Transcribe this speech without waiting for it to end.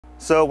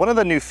So one of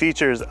the new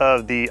features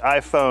of the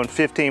iPhone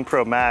 15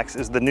 Pro Max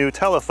is the new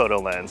telephoto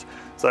lens.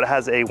 So it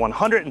has a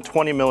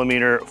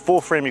 120mm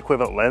full frame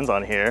equivalent lens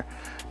on here.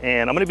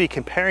 And I'm gonna be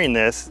comparing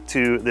this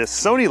to this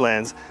Sony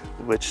lens,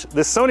 which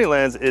this Sony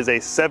lens is a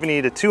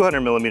 70 to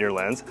 200mm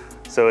lens.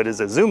 So it is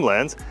a zoom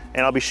lens,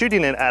 and I'll be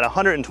shooting it at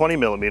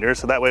 120mm,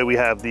 so that way we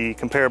have the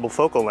comparable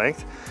focal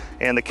length.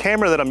 And the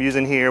camera that I'm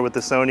using here with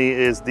the Sony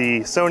is the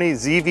Sony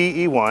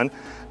ZV-E1.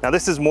 Now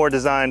this is more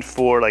designed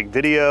for like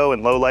video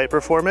and low light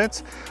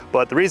performance,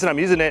 but the reason I'm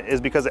using it is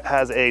because it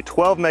has a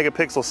 12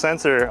 megapixel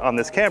sensor on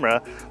this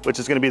camera, which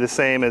is gonna be the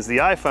same as the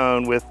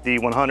iPhone with the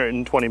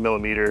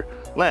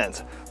 120mm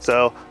lens.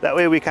 So that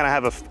way we kind of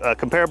have a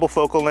comparable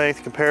focal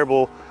length,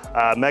 comparable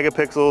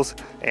megapixels,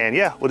 and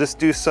yeah, we'll just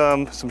do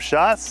some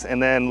shots,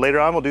 and then later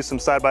on we'll do some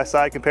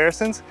side-by-side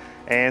comparisons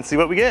and see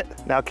what we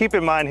get. Now keep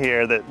in mind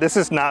here that this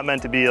is not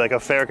meant to be like a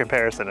fair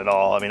comparison at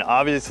all. I mean,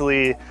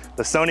 obviously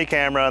the Sony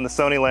camera and the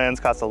Sony lens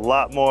cost a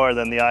lot more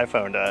than the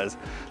iPhone does.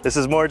 This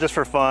is more just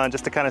for fun,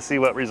 just to kind of see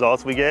what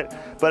results we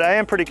get. But I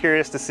am pretty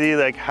curious to see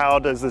like how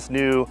does this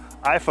new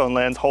iPhone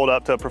lens hold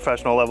up to a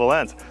professional level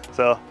lens.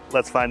 So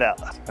let's find out.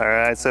 All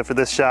right, so for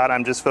this shot,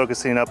 I'm just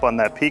focusing up on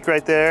that peak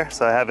right there.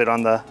 So I have it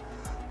on the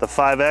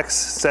 5X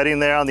setting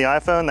there on the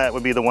iPhone. That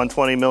would be the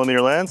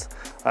 120mm lens.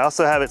 I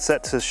also have it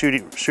set to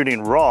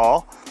shooting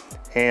raw,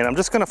 and I'm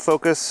just gonna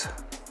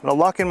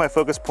lock in my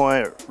focus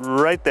point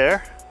right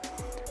there.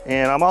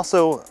 And I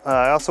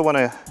also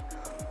wanna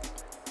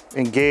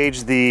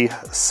engage the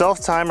self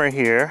timer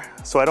here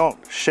so I don't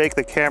shake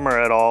the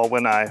camera at all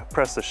when I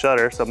press the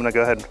shutter. So I'm gonna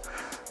go ahead and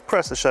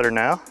press the shutter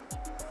now.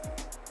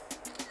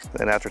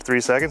 Then after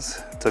 3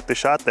 seconds, took the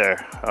shot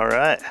there. All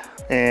right,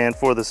 and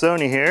for the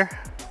Sony here,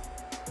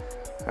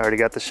 I already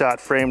got the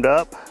shot framed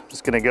up.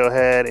 Just gonna go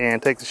ahead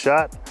and take the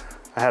shot.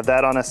 I have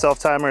that on a self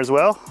timer as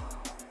well.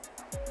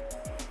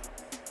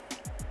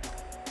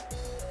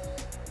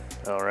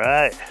 All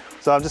right,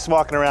 so I'm just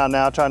walking around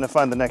now trying to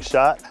find the next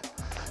shot.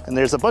 And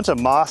there's a bunch of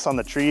moss on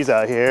the trees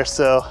out here,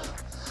 so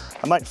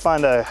I might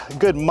find a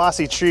good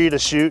mossy tree to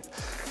shoot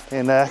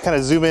and kind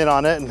of zoom in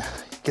on it and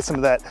get some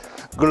of that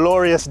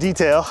glorious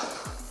detail.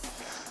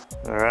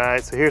 All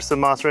right, so here's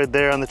some moss right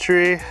there on the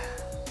tree.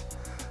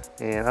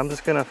 And I'm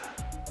just gonna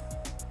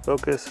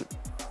focus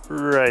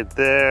right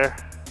there.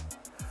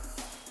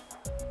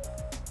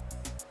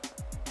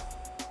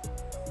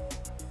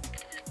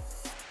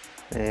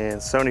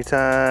 And Sony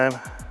time,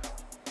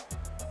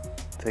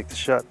 take the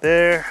shot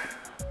there.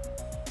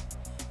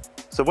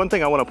 So one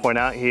thing I want to point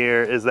out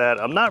here is that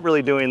I'm not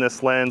really doing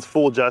this lens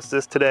full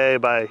justice today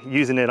by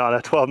using it on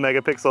a 12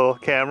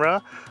 megapixel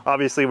camera.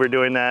 Obviously we're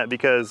doing that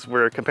because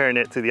we're comparing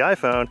it to the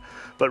iPhone,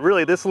 but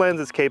really this lens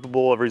is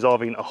capable of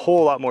resolving a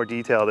whole lot more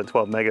detail than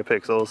 12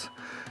 megapixels.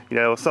 You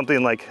know,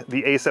 something like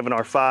the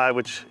A7R5,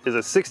 which is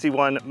a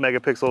 61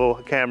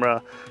 megapixel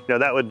camera, you know,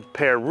 that would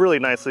pair really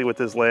nicely with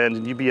this lens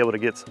and you'd be able to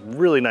get some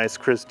really nice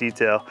crisp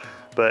detail.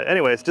 But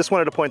anyways, just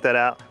wanted to point that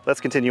out.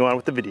 Let's continue on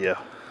with the video.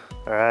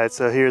 All right,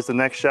 so here's the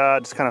next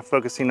shot, just kind of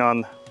focusing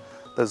on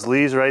those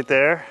leaves right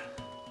there.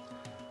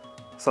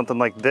 Something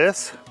like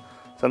this.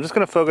 So I'm just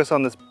gonna focus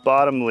on this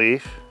bottom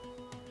leaf,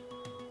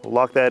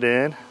 lock that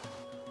in,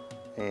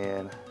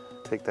 and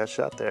take that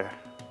shot there.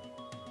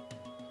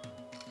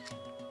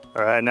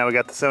 All right, now we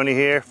got the Sony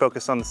here,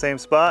 focus on the same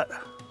spot.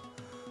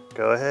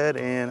 Go ahead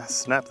and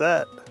snap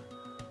that.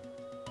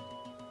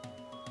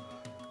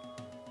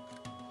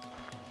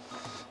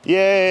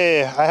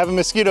 Yay, I have a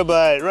mosquito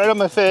bite right on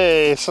my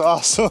face,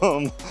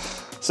 awesome.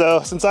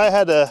 So since I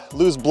had to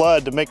lose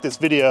blood to make this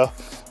video,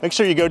 make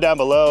sure you go down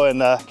below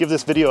and give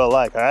this video a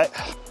like, all right?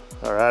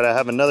 All right, I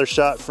have another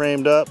shot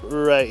framed up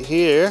right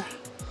here.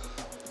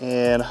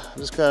 And I'm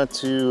just going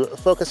to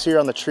focus here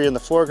on the tree in the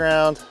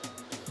foreground.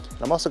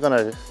 I'm also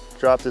gonna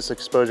drop this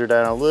exposure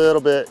down a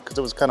little bit because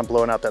it was kind of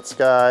blowing out that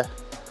sky.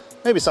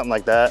 Maybe something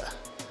like that.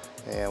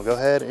 And we'll go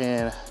ahead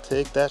and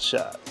take that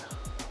shot.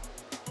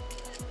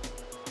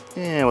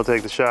 And we'll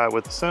take the shot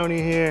with the Sony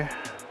here.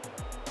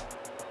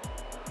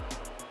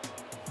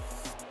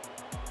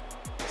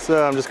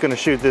 So I'm just gonna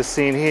shoot this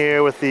scene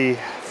here with the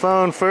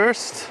phone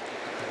first.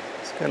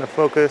 Just gonna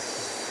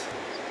focus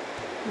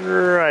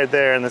right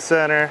there in the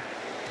center.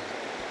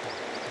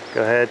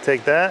 Go ahead,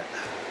 take that.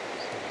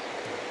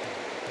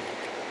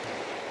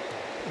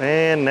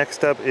 And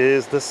next up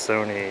is the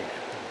Sony.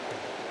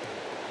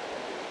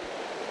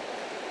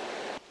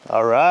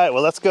 All right,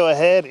 well, let's go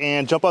ahead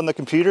and jump on the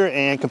computer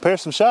and compare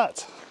some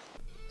shots.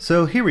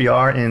 So here we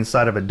are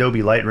inside of Adobe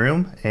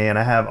Lightroom, and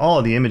I have all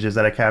of the images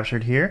that I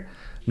captured here.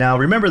 Now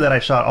remember that I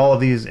shot all of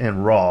these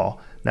in RAW.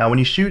 Now when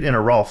you shoot in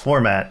a RAW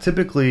format,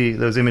 typically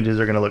those images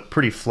are gonna look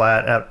pretty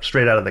flat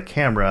straight out of the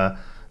camera.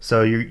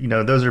 So you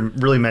know, those are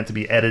really meant to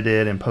be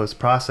edited and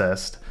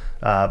post-processed.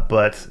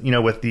 But you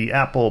know, with the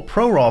Apple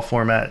ProRAW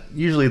format,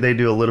 usually they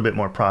do a little bit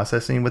more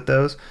processing with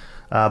those.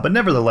 But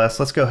nevertheless,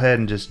 let's go ahead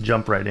and just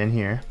jump right in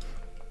here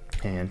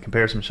and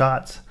compare some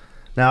shots.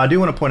 Now I do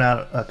want to point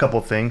out a couple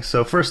things.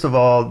 So first of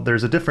all,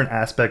 there's a different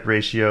aspect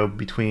ratio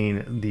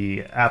between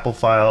the Apple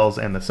files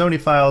and the Sony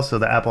files. So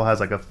the Apple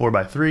has like a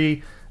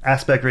 4:3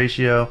 aspect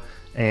ratio,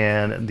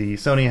 and the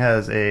Sony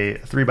has a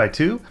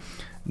 3x2.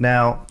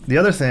 Now, the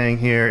other thing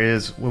here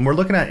is when we're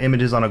looking at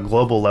images on a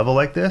global level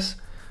like this,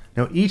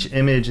 each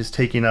image is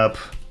taking up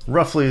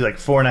roughly like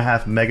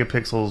 4.5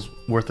 megapixels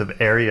worth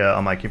of area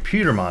on my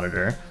computer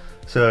monitor.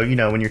 So,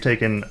 when you're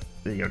taking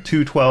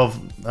two 12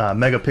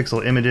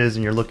 megapixel images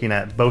and you're looking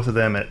at both of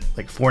them at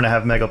like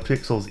 4.5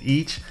 megapixels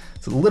each,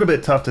 it's a little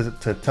bit tough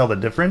to tell the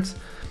difference.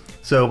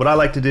 So what I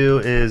like to do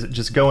is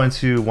just go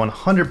into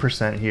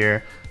 100%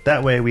 here.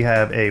 That way we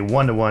have a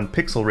 1-to-1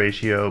 pixel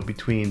ratio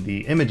between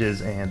the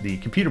images and the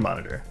computer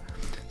monitor.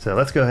 So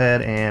let's go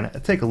ahead and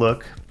take a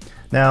look.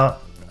 Now,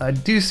 I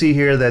do see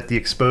here that the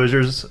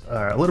exposures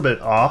are a little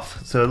bit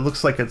off, so it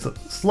looks like it's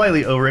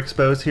slightly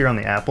overexposed here on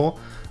the Apple,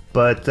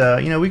 but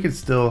we could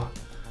still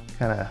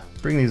kind of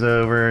bring these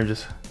over and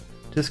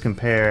just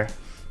compare.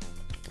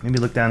 Maybe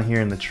look down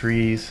here in the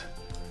trees,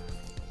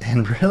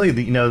 and really,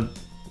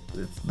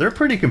 they're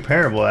pretty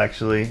comparable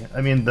actually. I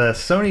mean, the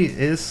Sony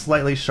is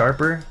slightly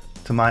sharper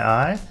to my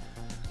eye,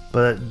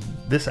 but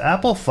this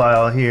Apple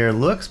file here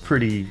looks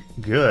pretty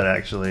good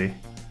actually.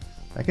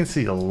 I can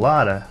see a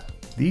lot of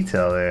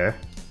detail there,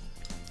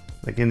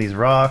 like in these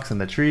rocks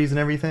and the trees and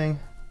everything.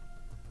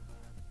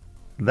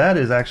 That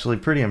is actually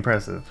pretty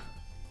impressive.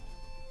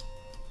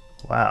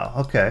 Wow,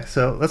 okay,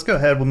 so let's go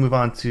ahead, we'll move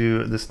on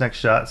to this next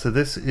shot. So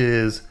this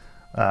is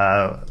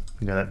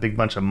that big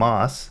bunch of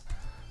moss.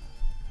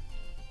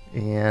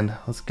 And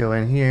let's go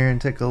in here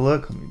and take a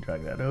look. Let me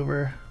drag that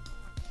over.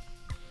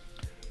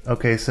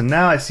 Okay, so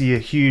now I see a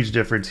huge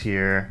difference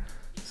here.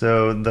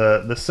 So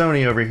the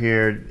Sony over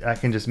here, I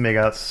can just make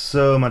out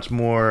so much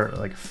more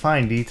like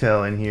fine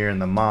detail in here in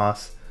the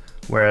moss,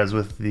 whereas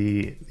with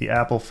the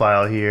Apple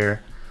file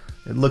here,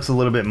 it looks a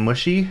little bit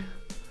mushy.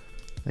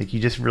 Like you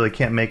just really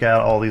can't make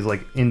out all these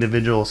like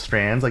individual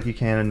strands like you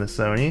can in the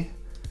Sony.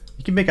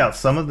 You can make out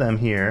some of them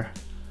here,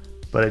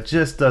 but it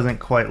just doesn't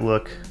quite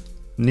look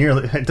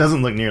it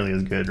doesn't look nearly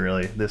as good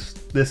really,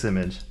 this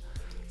image.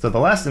 So the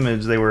last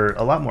image, they were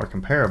a lot more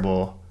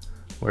comparable,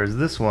 whereas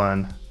this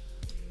one,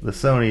 the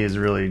Sony is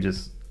really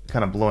just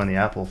kind of blowing the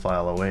Apple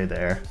file away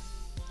there.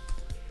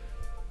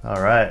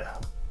 Alright,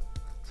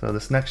 so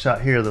this next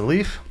shot here, the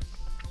leaf.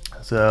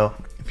 So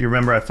if you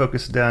remember, I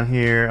focused down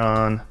here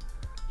on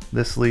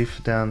this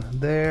leaf down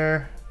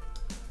there.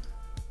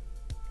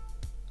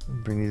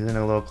 Bring these in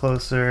a little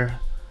closer.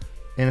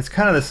 And it's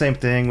kind of the same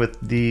thing with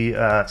the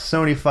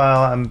Sony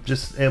file. I'm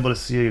just able to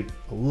see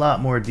a lot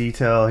more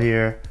detail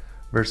here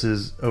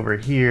versus over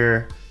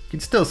here. You can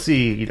still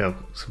see, some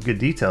good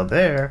detail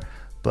there,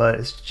 but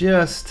it's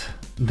just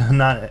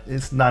not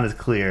as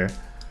clear.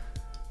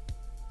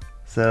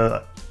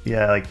 So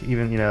yeah, like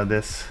even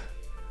this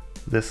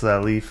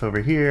leaf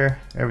over here,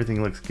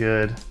 everything looks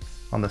good.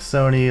 On the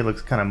Sony, it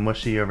looks kind of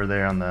mushy over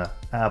there on the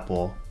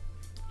Apple.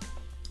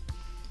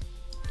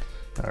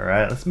 All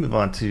right, let's move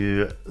on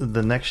to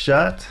the next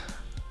shot.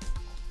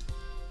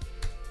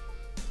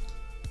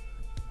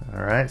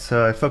 All right,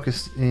 so I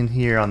focused in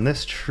here on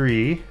this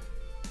tree,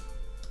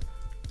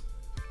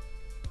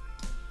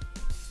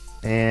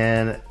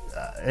 and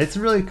it's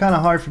really kind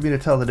of hard for me to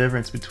tell the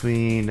difference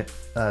between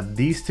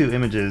these two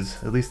images,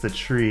 at least the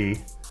tree.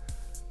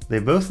 They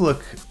both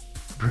look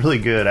really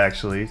good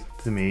actually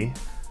to me,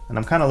 and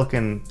I'm kind of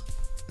looking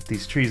at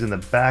these trees in the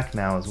back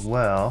now as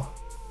well.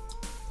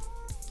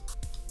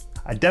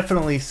 I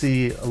definitely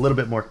see a little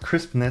bit more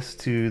crispness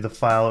to the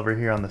file over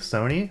here on the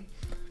Sony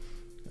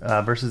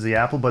versus the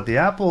Apple, but the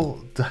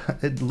Apple,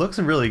 it looks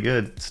really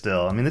good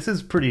still. I mean, this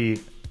is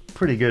pretty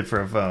good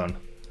for a phone.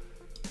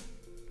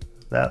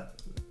 That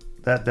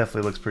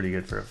definitely looks pretty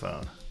good for a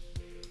phone.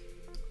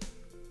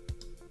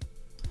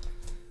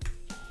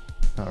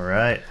 All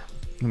right,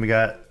 and we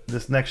got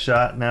this next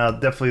shot. Now,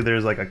 definitely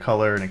there's like a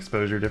color and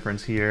exposure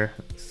difference here,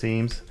 it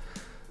seems.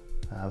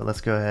 But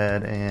let's go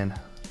ahead and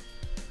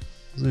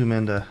zoom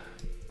into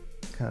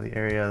kind of the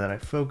area that I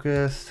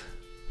focused.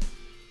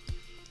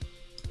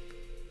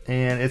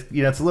 And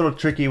it's a little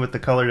tricky with the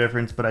color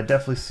difference, but I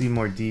definitely see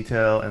more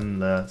detail in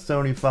the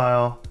Sony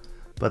file.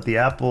 But the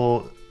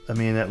Apple, I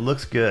mean, it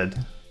looks good.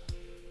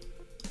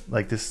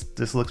 Like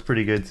this looks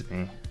pretty good to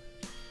me.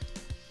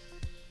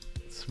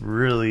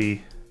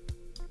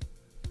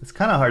 It's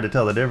kind of hard to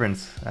tell the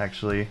difference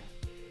actually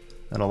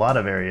in a lot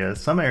of areas.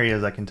 Some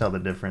areas I can tell the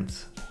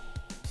difference,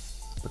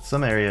 but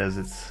some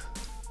areas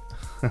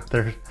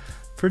they're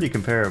pretty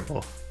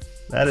comparable.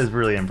 That is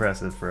really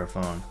impressive for a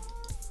phone.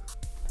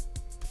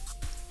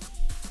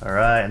 All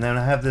right, and then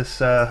I have this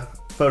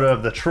photo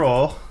of the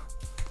troll.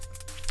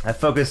 I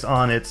focused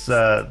on its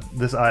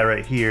this eye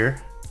right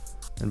here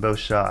in both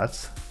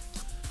shots.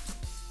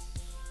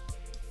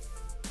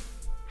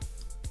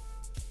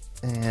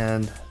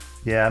 And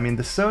yeah, I mean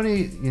the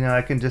Sony,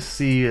 I can just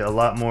see a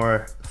lot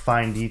more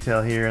fine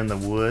detail here in the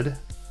wood,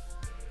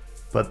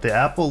 but the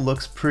Apple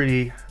looks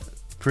pretty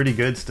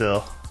good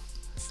still.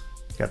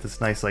 Got this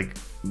nice like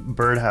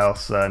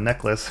birdhouse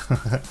necklace.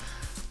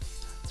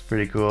 It's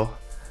pretty cool.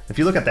 If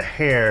you look at the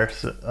hair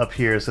up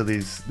here, so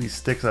these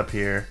sticks up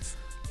here,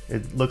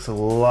 it looks a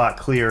lot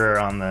clearer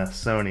on the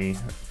Sony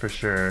for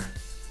sure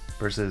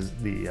versus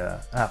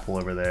the Apple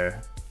over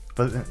there.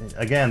 But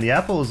again, the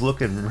Apple is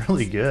looking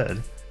really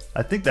good.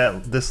 I think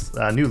that this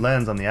new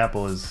lens on the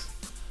Apple is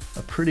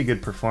a pretty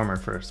good performer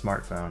for a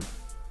smartphone.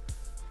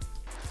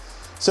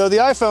 So the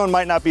iPhone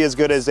might not be as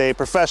good as a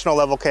professional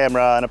level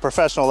camera and a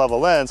professional level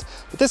lens,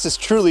 but this is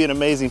truly an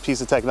amazing piece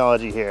of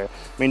technology here.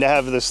 I mean, to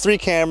have those 3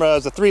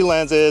 cameras, the 3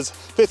 lenses,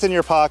 fits in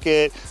your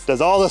pocket,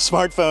 does all the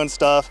smartphone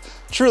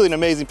stuff, truly an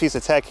amazing piece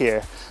of tech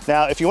here.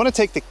 Now, if you want to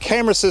take the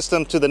camera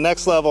system to the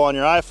next level on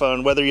your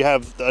iPhone, whether you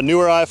have a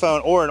newer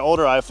iPhone or an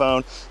older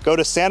iPhone, go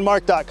to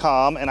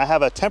sandmark.com, and I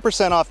have a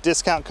 10% off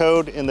discount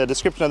code in the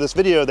description of this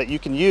video that you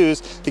can use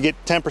to get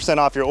 10%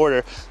 off your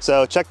order.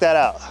 So check that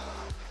out.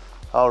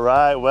 All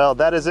right, well,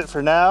 that is it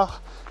for now.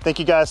 Thank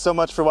you guys so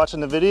much for watching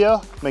the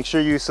video. Make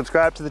sure you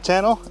subscribe to the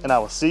channel, and I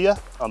will see you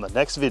on the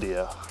next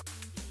video.